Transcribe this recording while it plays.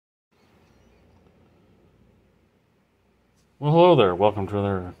Well, hello there. Welcome to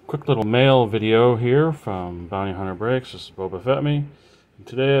another quick little mail video here from Bounty Hunter Breaks. This is Boba Fett me. And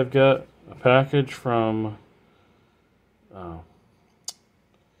today I've got a package from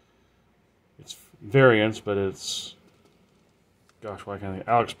it's variants, but it's why can't I think?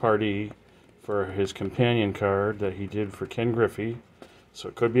 Alex Pardee for his companion card that he did for Ken Griffey. So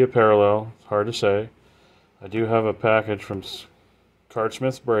it could be a parallel. It's hard to say. I do have a package from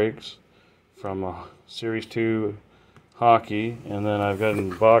Cardsmith's Breaks from Series 2 hockey, and then I've got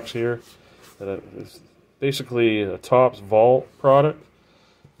in the box here that it's basically a Topps Vault product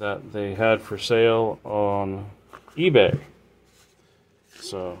that they had for sale on eBay.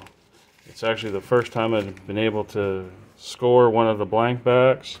 So it's actually the first time I've been able to score one of the blank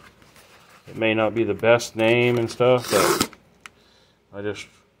backs. It may not be the best name and stuff, but I just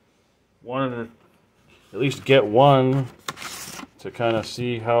wanted to at least get one to kind of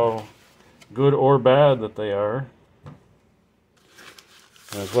see how good or bad that they are.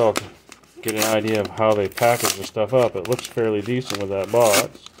 And as well to get an idea of how they package the stuff up. It looks fairly decent with that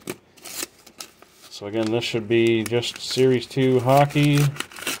box. So again, this should be just Series 2 hockey.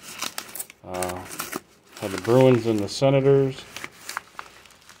 Have the Bruins and the Senators.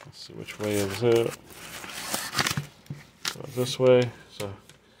 Let's see which way is it. So this way. So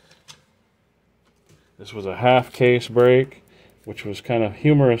this was a half case break, which was kind of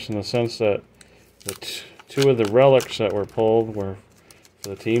humorous in the sense that the two of the relics that were pulled were for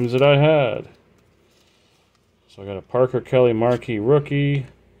the teams that I had. So I got a Parker Kelly marquee rookie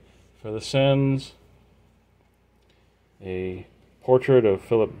for the Sens, a portrait of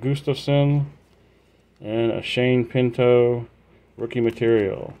Philip Gustafson, and a Shane Pinto rookie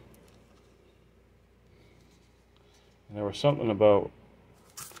material. And there was something about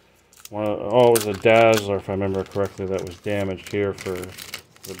it was a Dazzler, if I remember correctly, that was damaged here for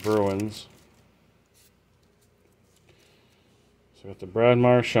the Bruins. So we got the Brad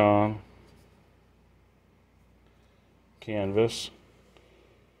Marchand canvas,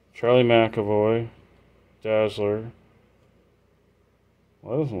 Charlie McAvoy, Dazzler.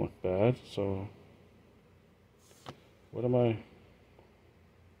 Well, that doesn't look bad. So what am I?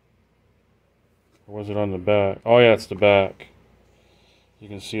 Or was it on the back? Oh yeah, it's the back. You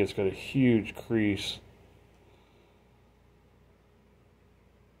can see it's got a huge crease.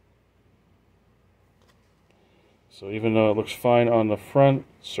 So even though it looks fine on the front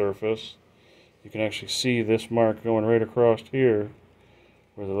surface, you can actually see this mark going right across here,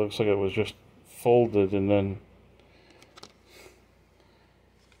 where it looks like it was just folded and then.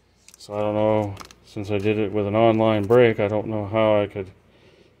 So I don't know, since I did it with an online break, I don't know how I could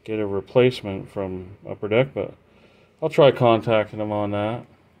get a replacement from Upper Deck, but I'll try contacting them on that.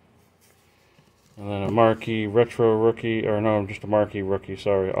 And then a marquee retro rookie, or no, just a marquee rookie,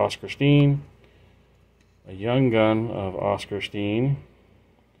 sorry, Oscar Steen. A young gun of Oscar Steen.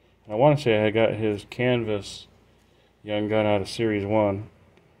 And I want to say I got his canvas young gun out of Series 1.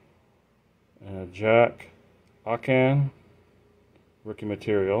 And a Jack Akan rookie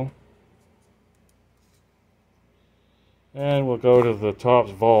material. And we'll go to the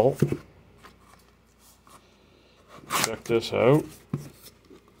Topps Vault. Check this out.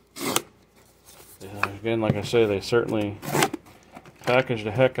 Again, like I say, they certainly packaged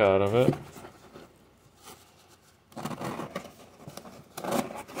the heck out of it.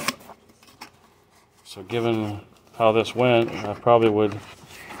 So given how this went, I probably would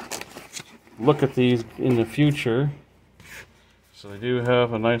look at these in the future. So they do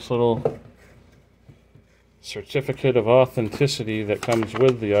have a nice little certificate of authenticity that comes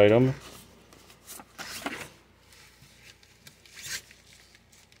with the item.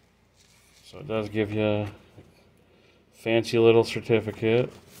 So it does give you a fancy little certificate.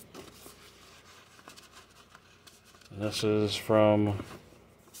 And this is from,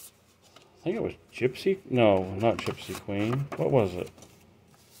 I think it was Gypsy? No, not Gypsy Queen. What was it?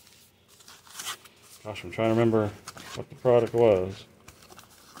 Gosh, I'm trying to remember what the product was.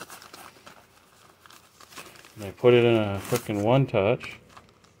 And they put it in a frickin' one-touch.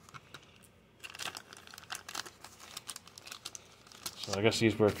 So I guess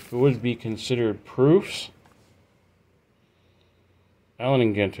these would be considered proofs. Allen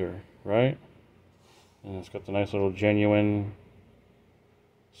and Ginter, right? And it's got the nice little genuine,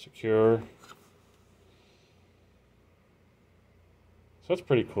 secure. So that's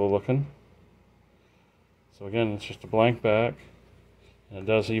pretty cool looking. So again, it's just a blank back. And it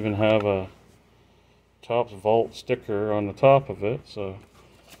does even have a Topps Vault sticker on the top of it, so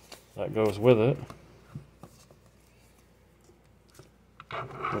that goes with it.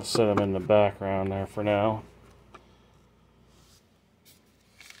 We'll set them in the background there for now.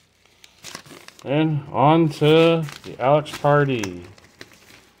 And on to the Alex Pardee.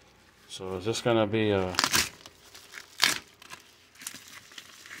 So is this going to be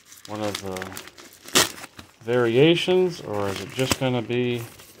one of the variations, or is it just going to be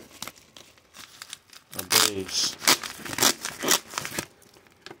a base?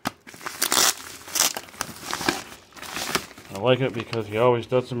 I like it because he always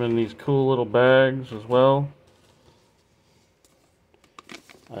does them in these cool little bags as well.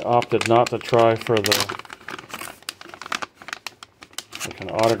 I opted not to try for the like an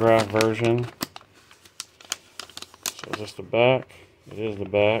autograph version. So is this the back? It is the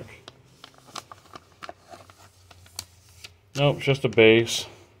back. Nope, it's just a base.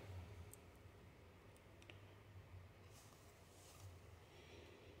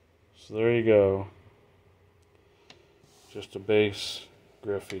 So there you go. Just a base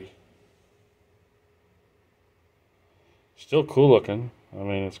Griffey. Still cool looking. I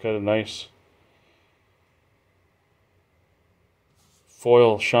mean, it's got a nice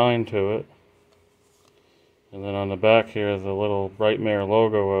foil shine to it. And then on the back here, the little Brightmare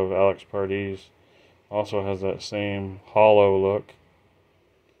logo of Alex Pardee's also has that same hollow look.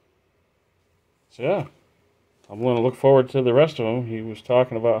 So yeah, I'm going to look forward to the rest of them. He was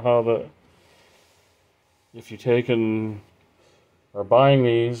talking about how if you take and are buying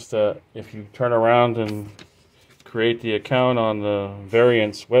these, that if you turn around and create the account on the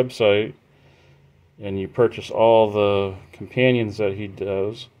Variants website and you purchase all the companions that he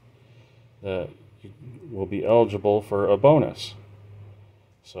does, that you will be eligible for a bonus.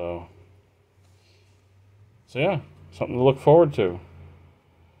 So yeah, something to look forward to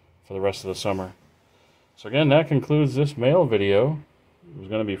for the rest of the summer. So again, that concludes this mail video. It was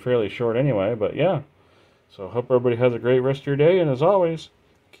going to be fairly short anyway, but yeah. So I hope everybody has a great rest of your day, and as always,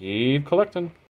 keep collecting.